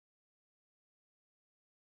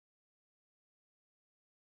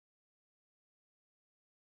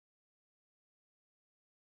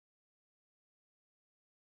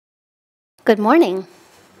Good morning.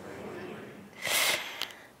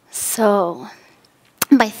 So,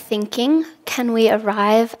 by thinking, can we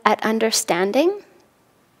arrive at understanding?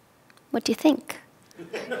 What do you think?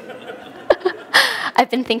 I've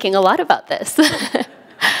been thinking a lot about this.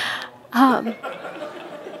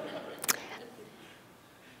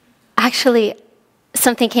 Actually,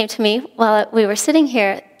 something came to me while we were sitting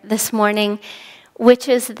here this morning, which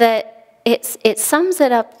is that it sums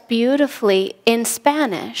it up beautifully in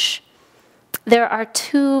Spanish. There are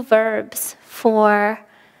two verbs for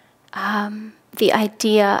the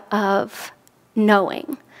idea of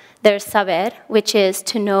knowing. There's saber, which is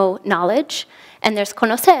to know knowledge, and there's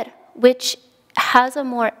conocer, which has a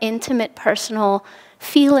more intimate, personal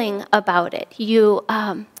feeling about it. You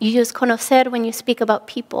use conocer when you speak about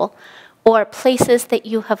people or places that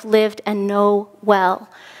you have lived and know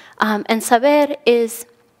well. And saber is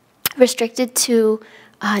restricted to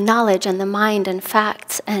knowledge and the mind and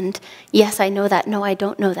facts, and yes, I know that, no, I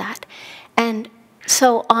don't know that. And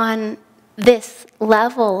so on this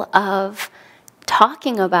level of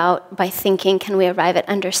talking about, by thinking, can we arrive at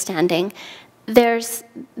understanding, there's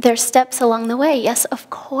steps along the way. Yes,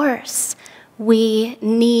 of course, we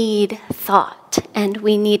need thought, and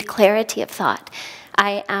we need clarity of thought.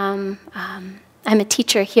 I'm a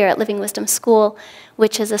teacher here at Living Wisdom School,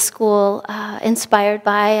 which is a school inspired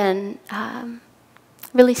by and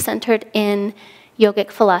really centered in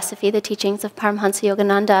yogic philosophy, the teachings of Paramhansa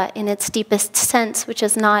Yogananda in its deepest sense, which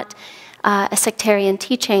is not a sectarian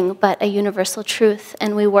teaching, but a universal truth.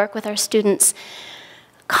 And we work with our students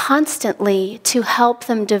constantly to help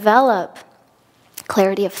them develop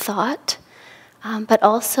clarity of thought, but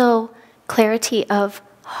also clarity of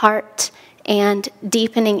heart and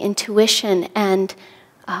deepening intuition and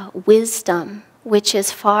wisdom, which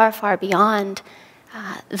is far, far beyond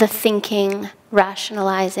the thinking,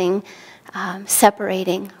 rationalizing,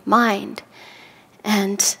 separating mind.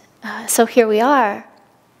 And so here we are.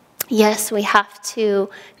 Yes, we have to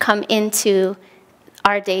come into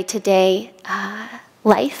our day-to-day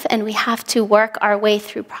life, and we have to work our way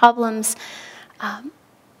through problems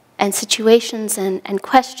and situations and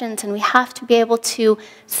questions, and we have to be able to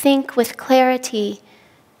think with clarity.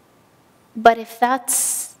 But if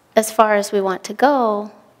that's as far as we want to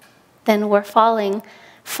go, then we're falling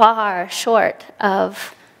far short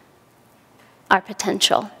of our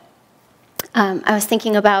potential. I was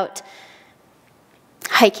thinking about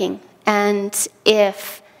hiking, and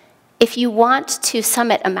if you want to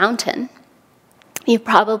summit a mountain, you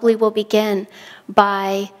probably will begin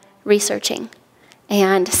by researching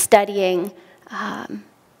and studying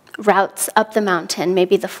routes up the mountain,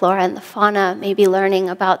 maybe the flora and the fauna, maybe learning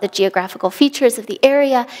about the geographical features of the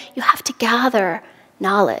area. You have to gather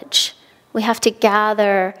knowledge. We have to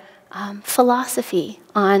gather philosophy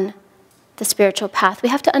on the spiritual path. We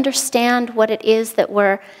have to understand what it is that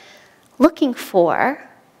we're looking for,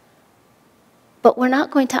 but we're not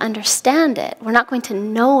going to understand it. We're not going to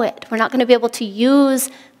know it. We're not going to be able to use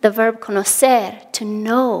the verb conocer, to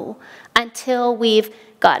know, until we've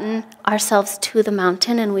gotten ourselves to the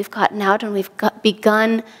mountain and we've gotten out and we've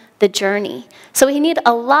begun the journey. So we need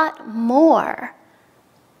a lot more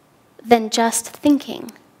than just thinking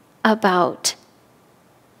about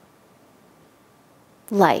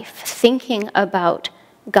life, thinking about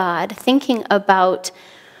God, thinking about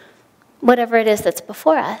whatever it is that's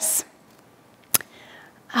before us.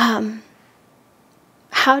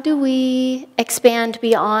 How do we expand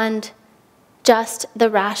beyond just the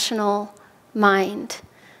rational mind?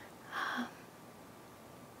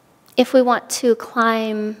 If we want to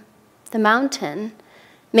climb the mountain,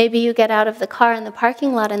 maybe you get out of the car in the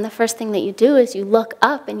parking lot and the first thing that you do is you look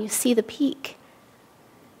up and you see the peak.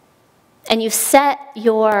 And you set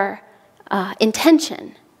your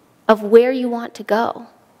intention of where you want to go.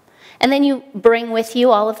 And then you bring with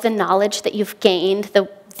you all of the knowledge that you've gained,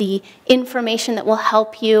 the information that will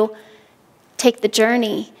help you take the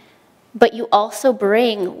journey. But you also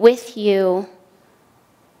bring with you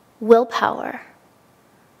willpower.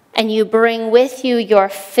 And you bring with you your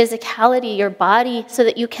physicality, your body, so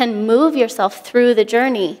that you can move yourself through the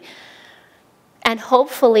journey. And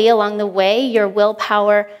hopefully, along the way, your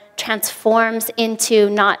willpower transforms into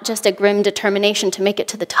not just a grim determination to make it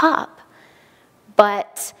to the top,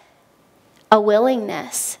 but a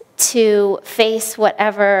willingness to face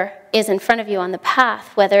whatever is in front of you on the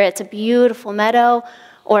path, whether it's a beautiful meadow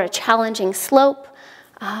or a challenging slope,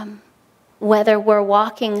 whether we're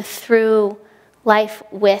walking through life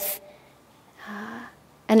with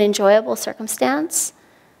an enjoyable circumstance,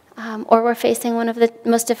 or we're facing one of the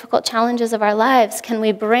most difficult challenges of our lives. Can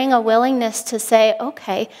we bring a willingness to say,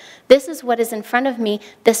 okay, this is what is in front of me,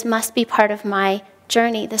 this must be part of my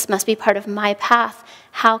journey. This must be part of my path.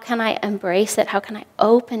 How can I embrace it? How can I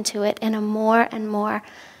open to it in a more and more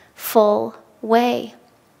full way?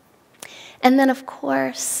 And then, of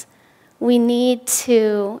course, we need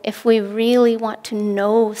to, if we really want to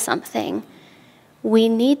know something, we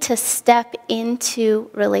need to step into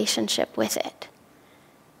relationship with it.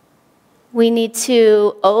 We need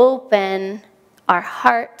to open our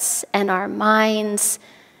hearts and our minds,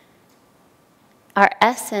 our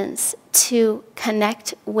essence, to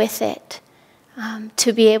connect with it,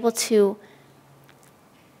 to be able to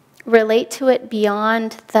relate to it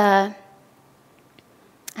beyond the,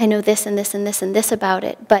 I know this and this and this and this about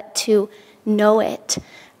it, but to know it.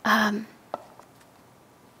 I'm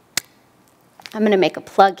going to make a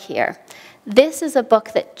plug here. This is a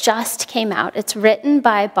book that just came out. It's written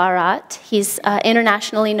by Bharat. He's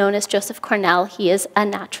internationally known as Joseph Cornell. He is a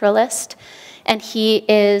naturalist, and he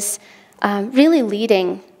is really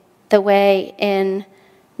leading the way in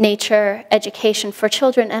nature education for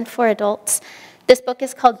children and for adults. This book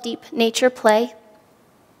is called Deep Nature Play.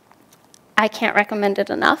 I can't recommend it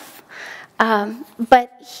enough.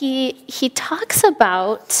 But he talks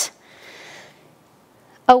about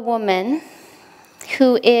a woman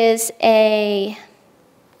who is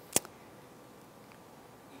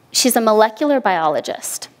she's a molecular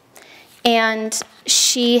biologist. And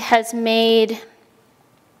she has made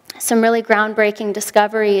some really groundbreaking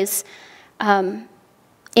discoveries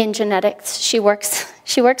in genetics. She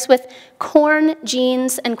works with corn,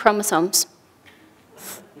 genes, and chromosomes.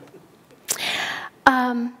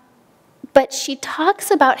 But she talks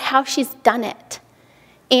about how she's done it.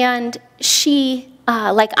 And she,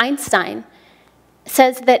 like Einstein,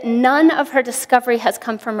 says that none of her discovery has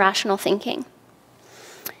come from rational thinking.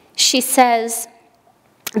 She says,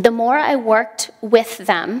 the more I worked with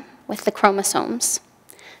them, with the chromosomes,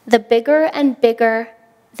 the bigger and bigger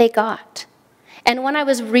they got. And when I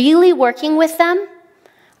was really working with them,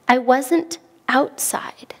 I wasn't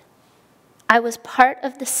outside. I was part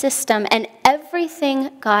of the system, and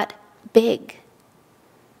everything got big.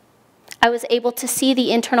 I was able to see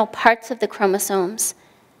the internal parts of the chromosomes.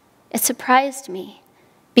 It surprised me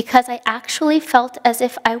because I actually felt as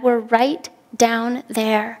if I were right down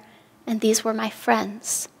there, and these were my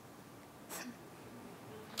friends.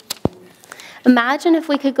 Imagine if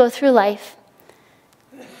we could go through life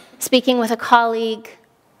speaking with a colleague,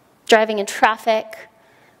 driving in traffic,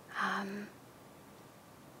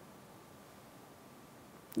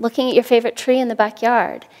 looking at your favorite tree in the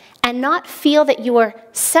backyard, and not feel that you were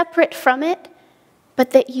separate from it,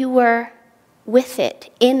 but that you were with it,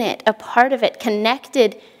 in it, a part of it,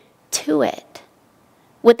 connected to it.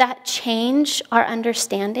 Would that change our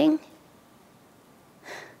understanding?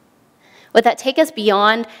 Would that take us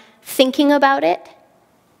beyond thinking about it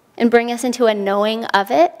and bring us into a knowing of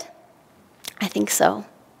it? I think so.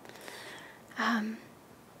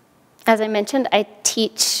 As I mentioned, I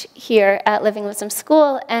teach here at Living Wisdom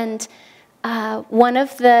School, and one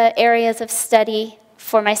of the areas of study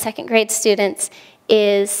for my second grade students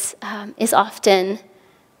is often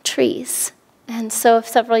trees. And so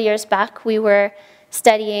several years back, we were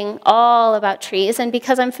studying all about trees, and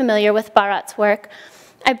because I'm familiar with Bharat's work,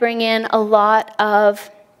 I bring in a lot of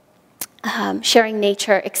sharing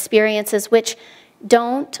nature experiences, which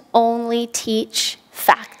don't only teach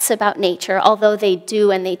facts about nature, although they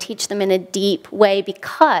do, and they teach them in a deep way,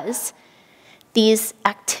 because these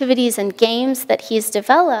activities and games that he's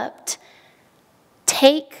developed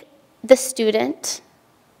take the student,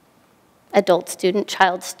 adult student,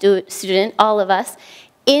 child student, all of us,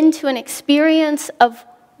 into an experience of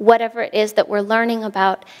whatever it is that we're learning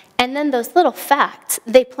about. And then those little facts,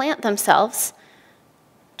 they plant themselves,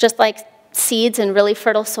 just like seeds in really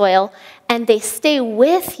fertile soil, and they stay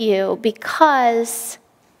with you because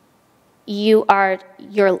you're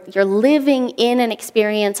living in an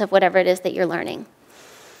experience of whatever it is that you're learning.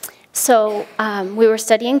 So we were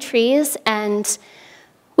studying trees, and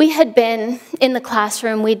we had been in the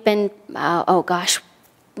classroom, we'd been,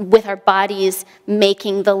 with our bodies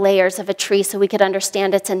making the layers of a tree so we could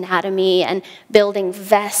understand its anatomy, and building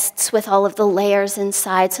vests with all of the layers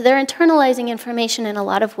inside. So they're internalizing information in a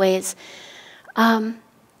lot of ways.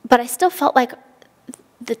 But I still felt like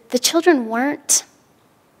the children weren't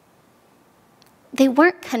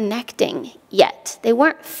connecting yet. They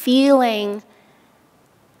weren't feeling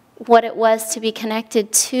what it was to be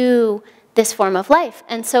connected to this form of life.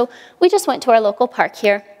 And so we just went to our local park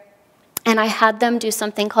here, and I had them do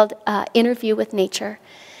something called Interview with Nature.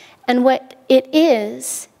 And what it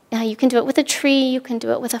is, you can do it with a tree, you can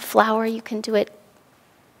do it with a flower, you can do it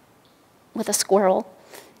with a squirrel,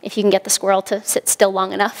 if you can get the squirrel to sit still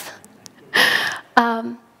long enough.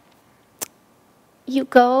 you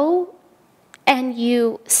go and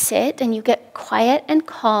you sit and you get quiet and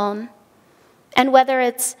calm. And whether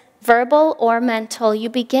it's verbal or mental, you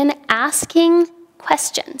begin asking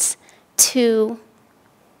questions to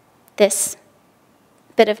this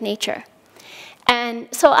bit of nature. And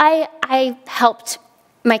so I helped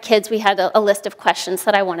my kids. We had a list of questions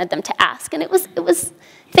that I wanted them to ask. And it was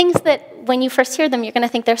things that when you first hear them, you're going to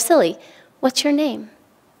think they're silly. What's your name?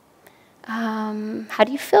 How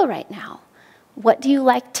do you feel right now? What do you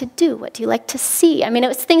like to do? What do you like to see? I mean, it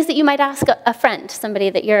was things that you might ask a friend, somebody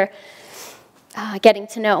that you're getting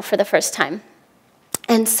to know for the first time.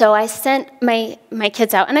 And so I sent my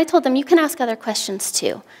kids out, and I told them, you can ask other questions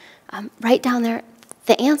too. Write down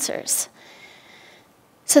the answers.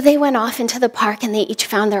 So they went off into the park, and they each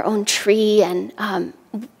found their own tree. And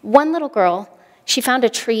one little girl, she found a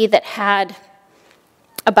tree that had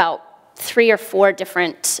about 3 or 4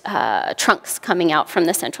 different trunks coming out from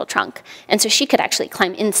the central trunk. And so she could actually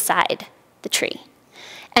climb inside the tree.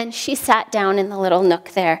 And she sat down in the little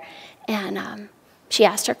nook there, and she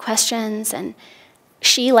asked her questions. And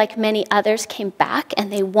she, like many others, came back,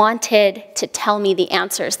 and they wanted to tell me the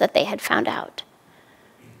answers that they had found out.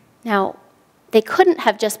 Now, they couldn't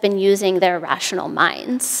have just been using their rational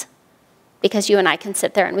minds, because you and I can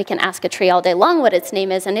sit there and we can ask a tree all day long what its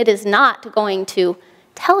name is, and it is not going to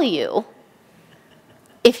tell you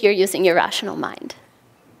if you're using your rational mind.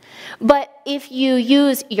 But if you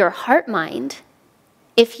use your heart mind,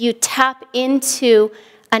 if you tap into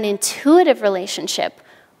an intuitive relationship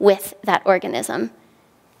with that organism,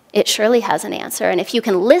 it surely has an answer. And if you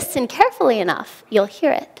can listen carefully enough, you'll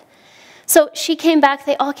hear it. So she came back,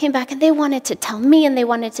 they all came back, and they wanted to tell me, and they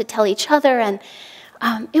wanted to tell each other, and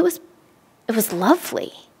it was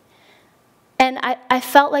lovely. And I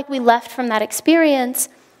felt like we left from that experience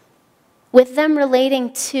with them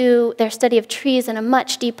relating to their study of trees in a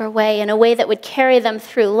much deeper way, in a way that would carry them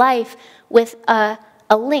through life with a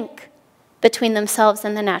link between themselves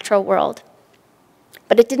and the natural world.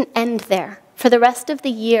 But it didn't end there. For the rest of the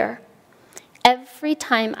year, every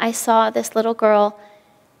time I saw this little girl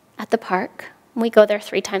at the park, we go there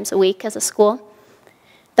 3 times a week as a school,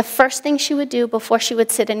 the first thing she would do before she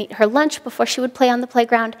would sit and eat her lunch, before she would play on the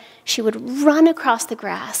playground, she would run across the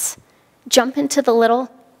grass, jump into the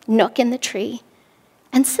little nook in the tree,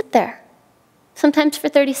 and sit there. Sometimes for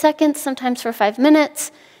 30 seconds, sometimes for 5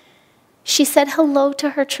 minutes. She said hello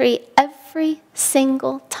to her tree every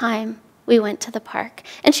single time we went to the park.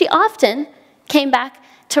 And she often came back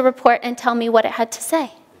to report and tell me what it had to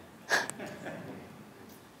say.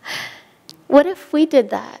 What if we did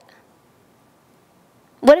that?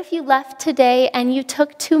 What if you left today and you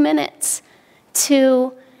took 2 minutes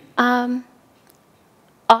to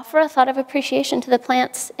offer a thought of appreciation to the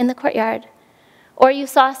plants in the courtyard? Or you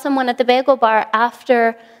saw someone at the bagel bar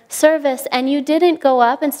after service and you didn't go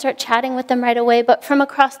up and start chatting with them right away, but from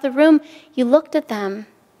across the room, you looked at them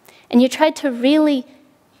and you tried to really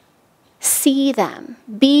see them,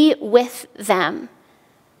 be with them,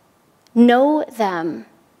 know them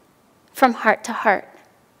from heart to heart,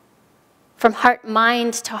 from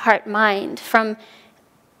heart-mind to heart-mind, from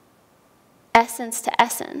essence to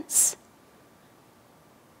essence.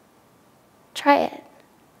 Try it.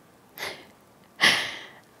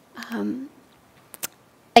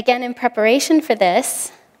 Again, in preparation for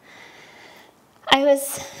this, I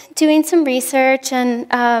was doing some research, and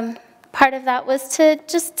part of that was to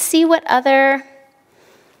just see what other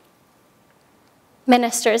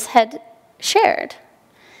ministers had shared.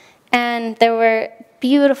 And there were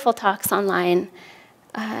beautiful talks online,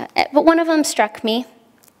 but one of them struck me,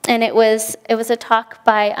 and it was a talk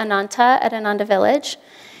by Ananta at Ananda Village,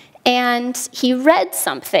 and he read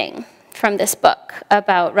something from this book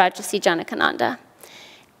about Rajarsi Janakananda.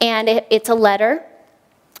 And it's a letter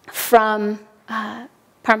from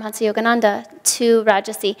Paramhansa Yogananda to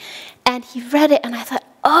Rajarsi. And he read it, and I thought,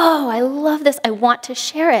 oh, I love this. I want to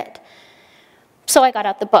share it. So I got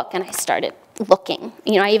out the book, and I started looking.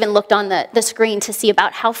 You know, I even looked on the screen to see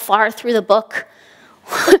about how far through the book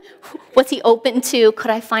was he open to, could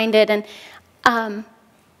I find it? And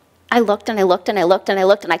I looked, and I looked, and I looked, and I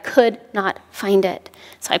looked, and I could not find it.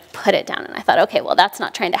 So I put it down, and I thought, okay, well, that's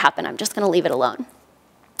not trying to happen. I'm just going to leave it alone.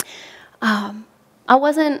 I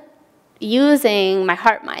wasn't using my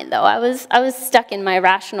heart mind, though. I was stuck in my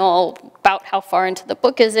rational, about how far into the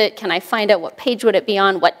book is it? Can I find out what page would it be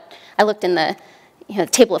on? I looked in the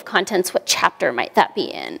table of contents, what chapter might that be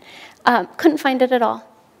in? Couldn't find it at all.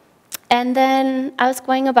 And then I was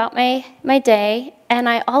going about my day, and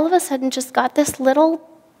I all of a sudden just got this little,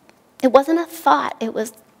 it wasn't a thought, it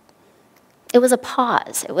was a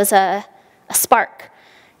pause, it was a spark.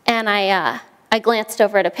 And I I glanced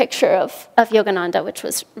over at a picture of Yogananda, which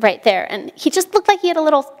was right there, and he just looked like he had a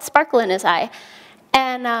little sparkle in his eye.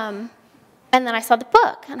 And then I saw the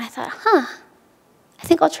book, and I thought, I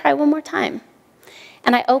think I'll try one more time.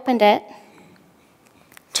 And I opened it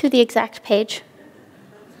to the exact page.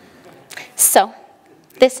 So,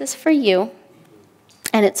 this is for you,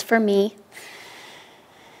 and it's for me.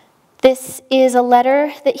 This is a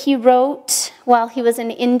letter that he wrote while he was in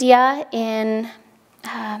India in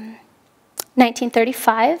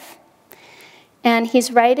 1935. And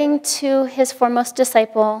he's writing to his foremost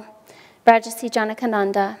disciple, Rajarsi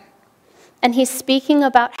Janakananda. And he's speaking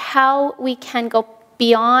about how we can go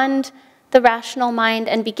beyond the rational mind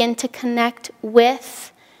and begin to connect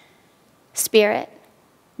with spirit,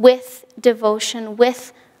 with devotion,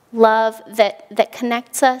 with love that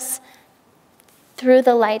connects us through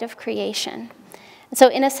the light of creation. So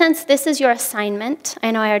in a sense, this is your assignment.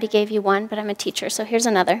 I know I already gave you one, but I'm a teacher, so here's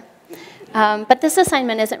another. But this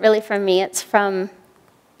assignment isn't really from me, it's from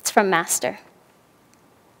Master.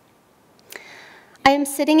 I am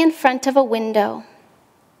sitting in front of a window.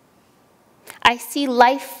 I see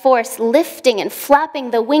life force lifting and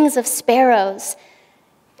flapping the wings of sparrows,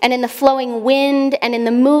 and in the flowing wind, and in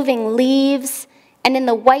the moving leaves, and in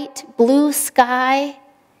the white blue sky,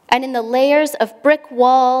 and in the layers of brick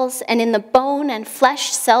walls, and in the bone and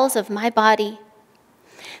flesh cells of my body.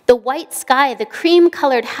 The white sky, the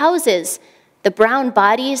cream-colored houses, the brown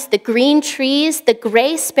bodies, the green trees, the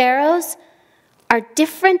gray sparrows are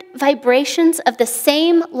different vibrations of the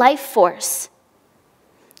same life force.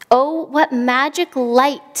 Oh, what magic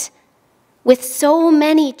light with so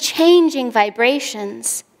many changing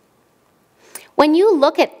vibrations. When you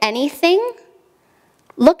look at anything,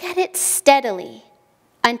 look at it steadily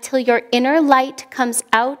until your inner light comes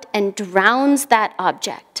out and drowns that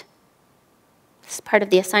object. This is part of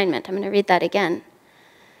the assignment. I'm going to read that again.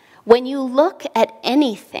 When you look at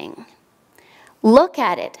anything, look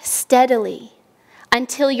at it steadily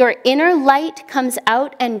until your inner light comes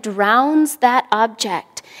out and drowns that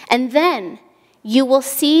object. And then you will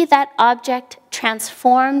see that object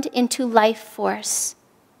transformed into life force.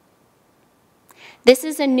 This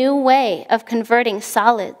is a new way of converting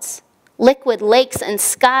solids, liquid lakes and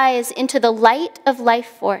skies into the light of life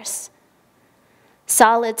force.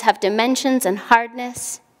 Solids have dimensions and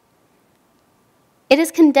hardness. It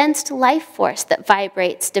is condensed life force that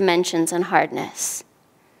vibrates dimensions and hardness.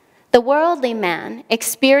 The worldly man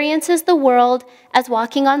experiences the world as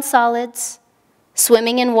walking on solids,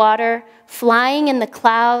 swimming in water, flying in the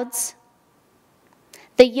clouds.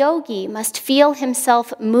 The yogi must feel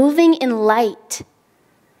himself moving in light,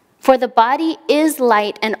 for the body is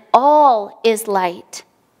light and all is light.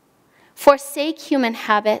 Forsake human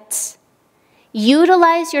habits.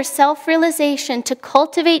 Utilize your self-realization to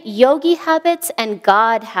cultivate yogi habits and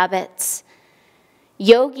God habits.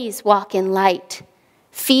 Yogis walk in light.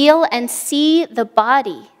 Feel and see the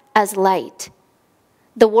body as light.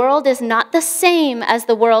 The world is not the same as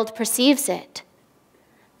the world perceives it.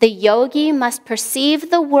 The yogi must perceive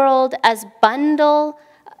the world as a bundle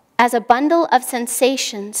of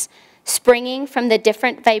sensations springing from the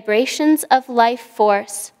different vibrations of life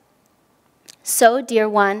force. So, dear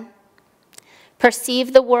one,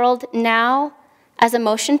 perceive the world now as a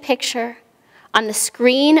motion picture on the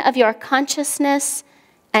screen of your consciousness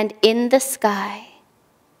and in the sky.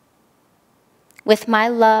 With my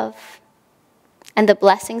love and the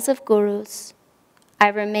blessings of gurus, I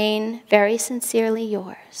remain very sincerely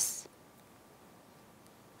yours.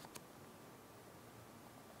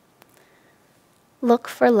 Look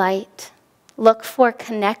for light. Look for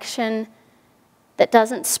connection that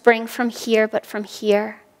doesn't spring from here but from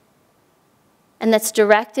here, and that's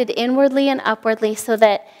directed inwardly and upwardly, so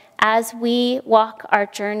that as we walk our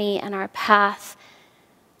journey and our path,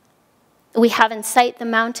 we have in sight the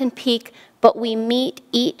mountain peak, but we meet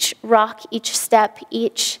each rock, each step,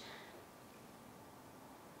 each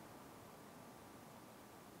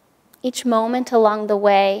moment along the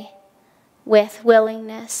way with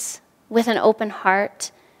willingness, with an open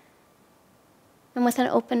heart, and with an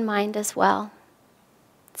open mind as well.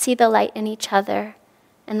 See the light in each other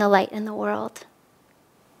and the light in the world.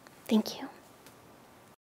 Thank you.